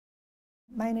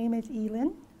My name is Yi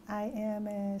Lin. I am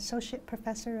an associate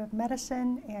professor of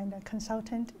medicine and a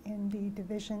consultant in the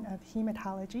Division of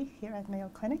Hematology here at Mayo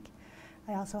Clinic.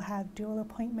 I also have dual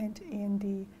appointment in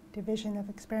the Division of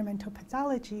Experimental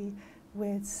Pathology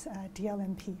with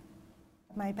DLMP.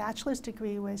 My bachelor's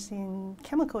degree was in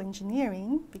chemical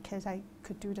engineering because I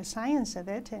could do the science of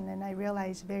it, and then I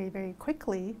realized very, very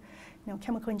quickly,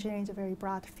 chemical engineering is a very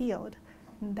broad field,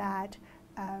 that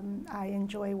I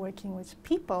enjoy working with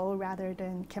people rather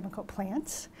than chemical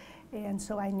plants. And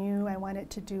so I knew I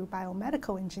wanted to do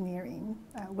biomedical engineering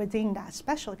within that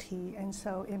specialty. And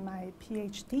so in my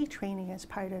Ph.D. training as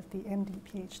part of the MD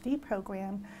Ph.D.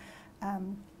 program,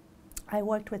 I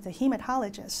worked with a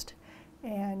hematologist.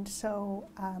 And so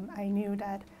I knew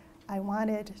that I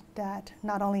wanted that,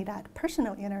 not only that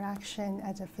personal interaction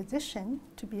as a physician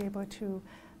to be able to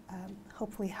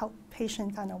hopefully help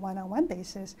patients on a one-on-one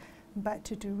basis, but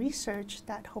to do research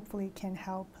that hopefully can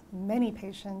help many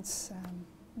patients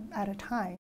at a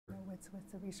time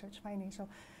with the research findings. So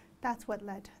that's what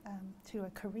led to a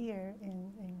career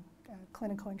in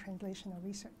clinical and translational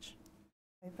research.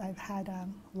 I've had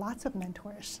lots of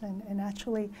mentors, and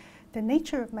actually the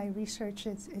nature of my research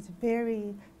is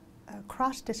very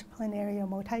cross-disciplinary or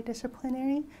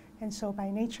multidisciplinary, and so by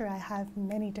nature I have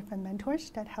many different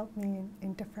mentors that help me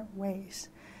in different ways.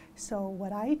 So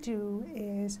what I do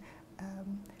is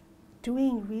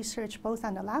doing research both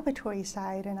on the laboratory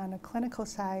side and on the clinical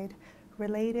side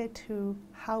related to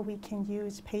how we can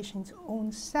use patients'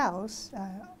 own cells,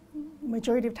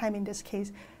 majority of time in this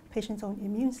case, patients' own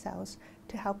immune cells,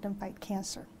 to help them fight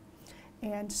cancer.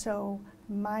 And so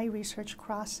my research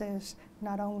crosses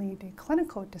not only the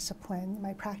clinical discipline,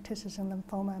 my practice is in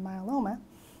lymphoma and myeloma,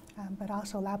 but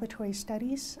also laboratory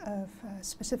studies of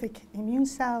specific immune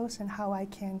cells and how I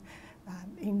can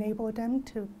enable them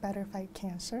to better fight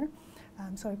cancer.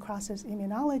 So it crosses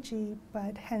immunology,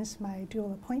 but hence my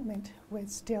dual appointment with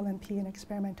DLMP and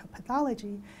experimental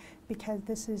pathology, because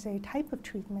this is a type of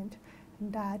treatment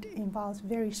that involves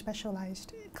very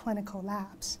specialized clinical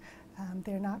labs.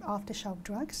 They're not off-the-shelf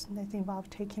drugs. That involve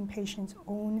taking patients'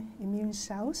 own immune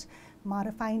cells,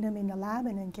 modifying them in the lab,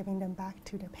 and then giving them back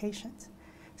to the patient.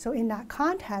 So in that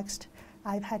context,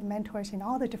 I've had mentors in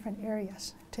all the different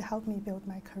areas to help me build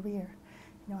my career.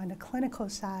 On the clinical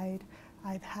side,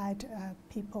 I've had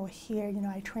people here,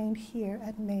 I trained here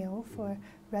at Mayo for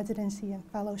residency and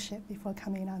fellowship before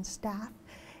coming on staff.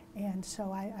 And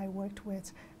so I worked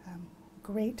with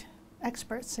great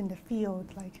experts in the field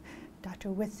like Dr.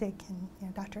 Witzik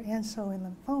and Dr. Ansel in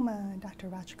lymphoma, and Dr.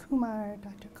 Rajkumar,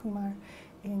 Dr. Kumar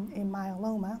in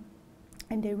myeloma.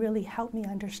 And they really helped me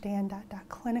understand that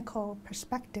clinical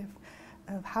perspective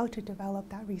of how to develop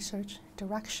that research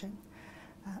direction.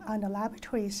 On the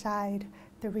laboratory side,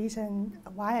 the reason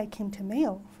why I came to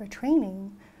Mayo for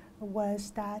training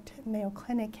was that Mayo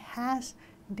Clinic has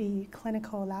the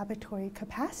clinical laboratory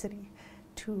capacity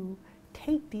to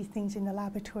take these things in the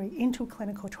laboratory into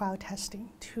clinical trial testing,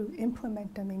 to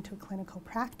implement them into clinical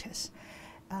practice.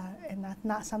 And that's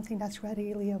not something that's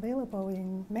readily available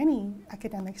in many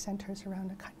academic centers around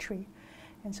the country.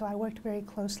 And so I worked very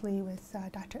closely with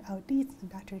Dr. Ph.D. and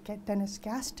Dr. Dennis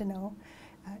Gastineau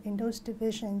in those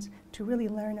divisions to really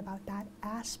learn about that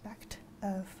aspect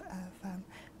of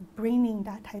bringing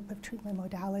that type of treatment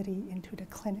modality into the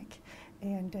clinic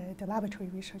and the laboratory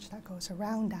research that goes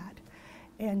around that.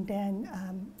 And then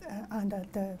on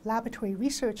the laboratory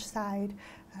research side,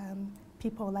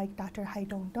 people like Dr.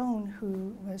 Haidong Don,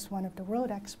 who was one of the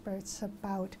world experts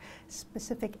about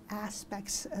specific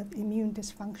aspects of immune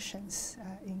dysfunctions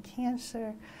in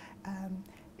cancer.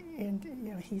 And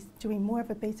he's doing more of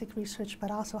a basic research,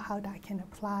 but also how that can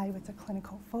apply with a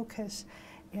clinical focus.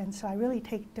 And so I really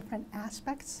take different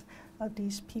aspects of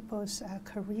these people's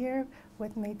career,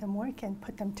 what made them work, and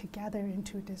put them together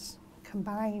into this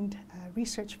combined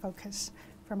research focus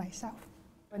for myself.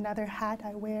 Another hat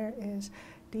I wear is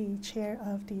the chair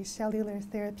of the Cellular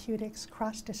Therapeutics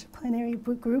Cross-disciplinary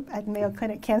group at Mayo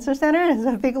Clinic Cancer Center. It's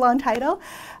a big, long title,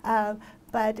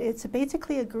 but it's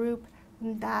basically a group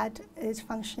that is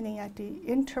functioning at the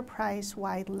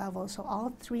enterprise-wide level. So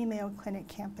all 3 Mayo Clinic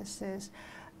campuses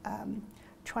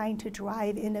trying to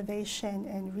drive innovation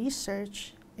and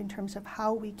research in terms of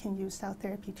how we can use cell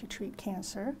therapy to treat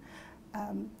cancer,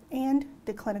 and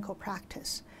the clinical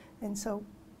practice. And so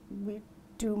we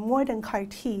do more than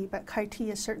CAR-T, but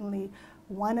CAR-T is certainly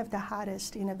one of the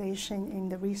hottest innovation in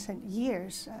the recent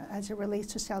years as it relates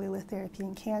to cellular therapy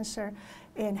in cancer,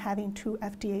 and having 2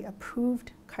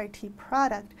 FDA-approved CAR-T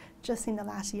product just in the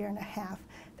last year and a half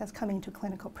that's coming to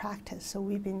clinical practice. So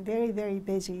we've been very, very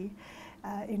busy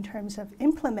in terms of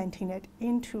implementing it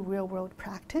into real-world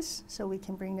practice so we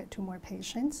can bring it to more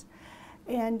patients,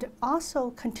 and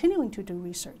also continuing to do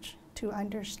research to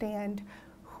understand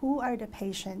who are the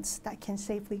patients that can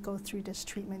safely go through this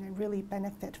treatment and really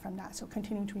benefit from that. So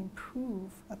continuing to improve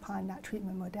upon that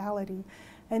treatment modality.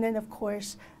 And then of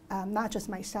course, not just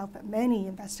myself, but many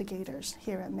investigators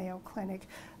here at Mayo Clinic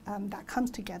that comes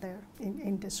together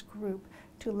in this group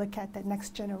to look at the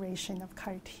next generation of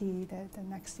CAR T, the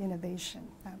next innovation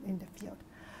in the field.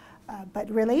 But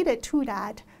related to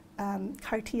that,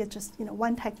 CAR T is just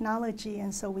one technology,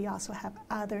 and so we also have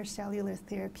other cellular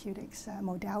therapeutics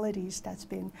modalities that's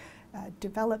been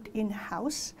developed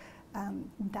in-house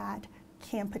that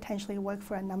can potentially work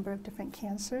for a number of different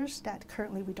cancers that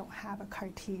currently we don't have a CAR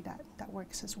T that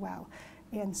works as well.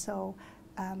 And so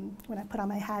when I put on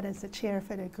my hat as the chair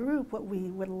for the group, what we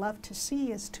would love to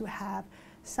see is to have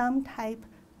some type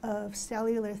of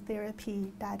cellular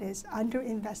therapy that is under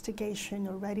investigation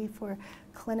or ready for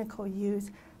clinical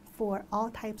use for all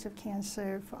types of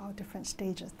cancer, for all different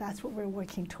stages. That's what we're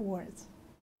working towards.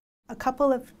 A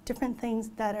couple of different things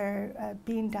that are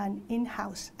being done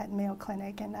in-house at Mayo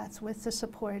Clinic, and that's with the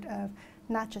support of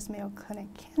not just Mayo Clinic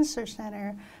Cancer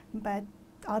Center, but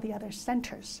all the other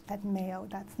centers at Mayo.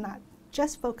 That's not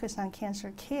just focused on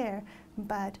cancer care,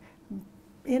 but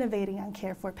innovating on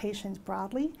care for patients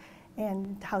broadly,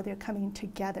 and how they're coming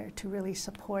together to really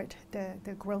support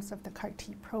the growth of the CAR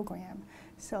T program.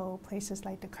 So places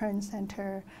like the Kern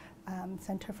Center,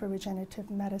 Center for Regenerative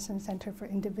Medicine, Center for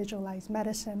Individualized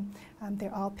Medicine,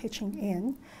 they're all pitching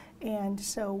in. And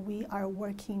so we are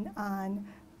working on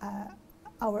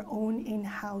our own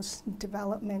in-house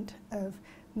development of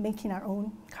making our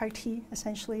own CAR T,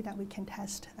 essentially, that we can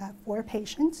test for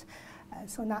patients.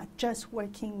 So not just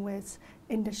working with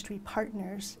industry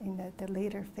partners in the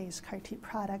later phase CAR T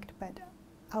product, but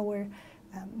our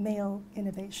Mayo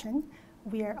innovation.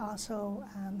 We are also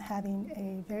having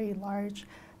a very large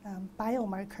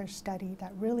biomarker study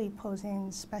that really pulls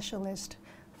in specialists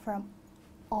from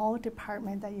all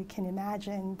departments that you can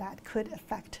imagine that could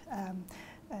affect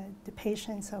the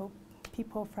patient. So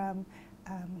people from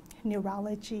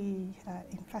neurology,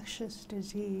 infectious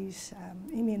disease,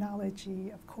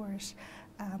 immunology, of course,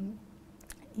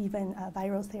 even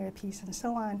viral therapies and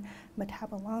so on,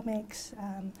 metabolomics,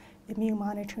 immune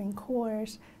monitoring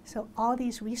cores. So all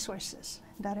these resources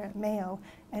that are at Mayo,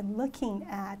 and looking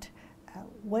at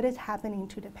what is happening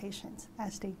to the patients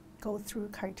as they go through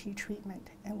CAR T treatment.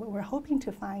 And what we're hoping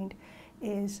to find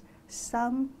is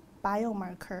some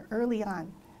biomarker early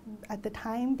on, at the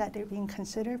time that they're being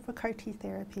considered for CAR T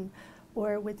therapy,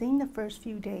 or within the first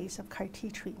few days of CAR T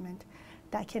treatment,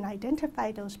 that can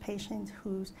identify those patients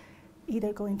who's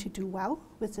either going to do well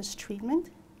with this treatment,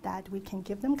 that we can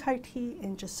give them CAR T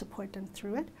and just support them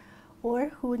through it, or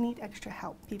who need extra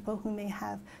help, people who may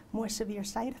have more severe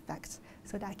side effects.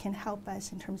 So that can help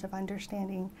us in terms of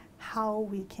understanding how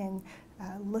we can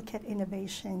look at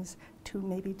innovations to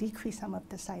maybe decrease some of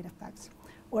the side effects.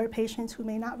 Or patients who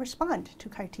may not respond to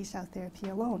CAR T-cell therapy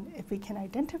alone. If we can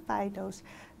identify those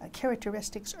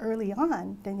characteristics early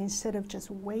on, then instead of just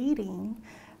waiting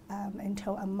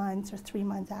until a month or 3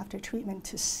 months after treatment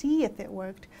to see if it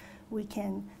worked, we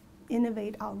can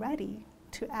innovate already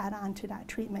to add on to that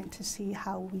treatment to see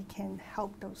how we can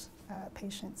help those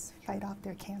patients fight off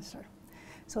their cancer.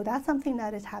 So that's something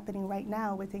that is happening right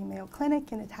now within Mayo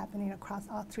Clinic, and it's happening across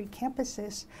all 3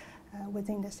 campuses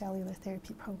within the cellular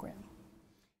therapy program.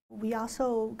 We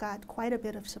also got quite a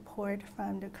bit of support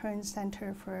from the Kern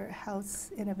Center for Health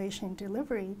Innovation and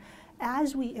Delivery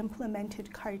as we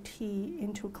implemented CAR T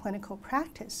into clinical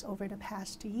practice over the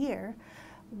past year,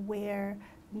 where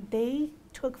they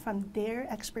took from their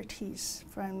expertise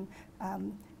from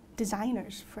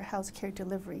designers for healthcare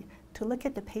delivery to look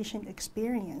at the patient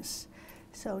experience.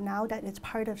 So now that it's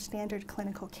part of standard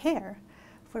clinical care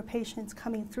for patients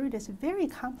coming through this very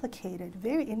complicated,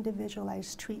 very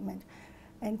individualized treatment,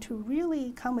 and to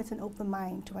really come with an open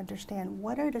mind to understand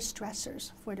what are the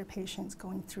stressors for the patients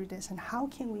going through this and how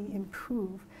can we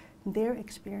improve their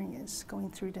experience going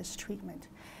through this treatment.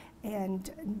 And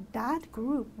that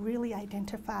group really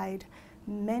identified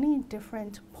many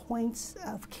different points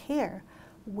of care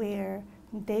where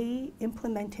they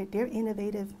implemented their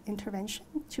innovative intervention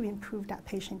to improve that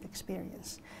patient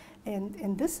experience.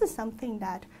 And this is something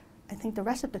that I think the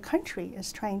rest of the country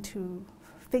is trying to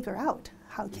figure out.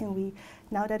 How can we,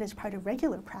 now that it's part of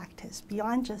regular practice,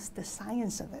 beyond just the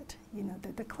science of it,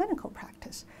 the clinical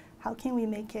practice, how can we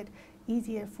make it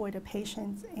easier for the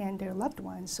patients and their loved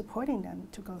ones, supporting them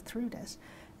to go through this?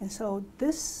 And so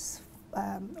this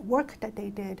work that they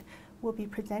did will be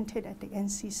presented at the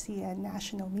NCCN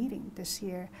national meeting this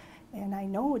year. And I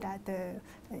know that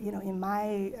in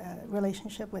my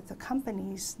relationship with the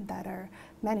companies that are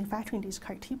manufacturing these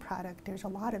CAR T products, there's a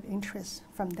lot of interest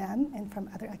from them and from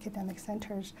other academic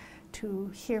centers to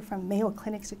hear from Mayo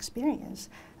Clinic's experience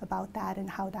about that and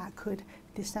how that could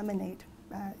disseminate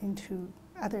into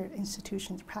other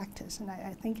institutions' practice. And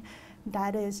I think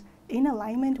that is in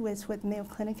alignment with what Mayo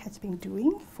Clinic has been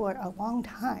doing for a long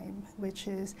time, which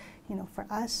is, for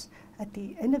us, at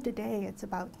the end of the day, it's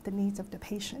about the needs of the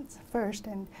patients first,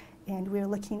 and we're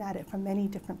looking at it from many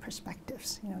different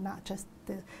perspectives, not just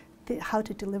how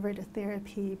to deliver the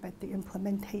therapy, but the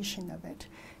implementation of it,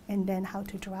 and then how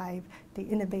to drive the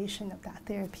innovation of that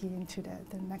therapy into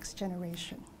the next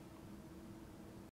generation.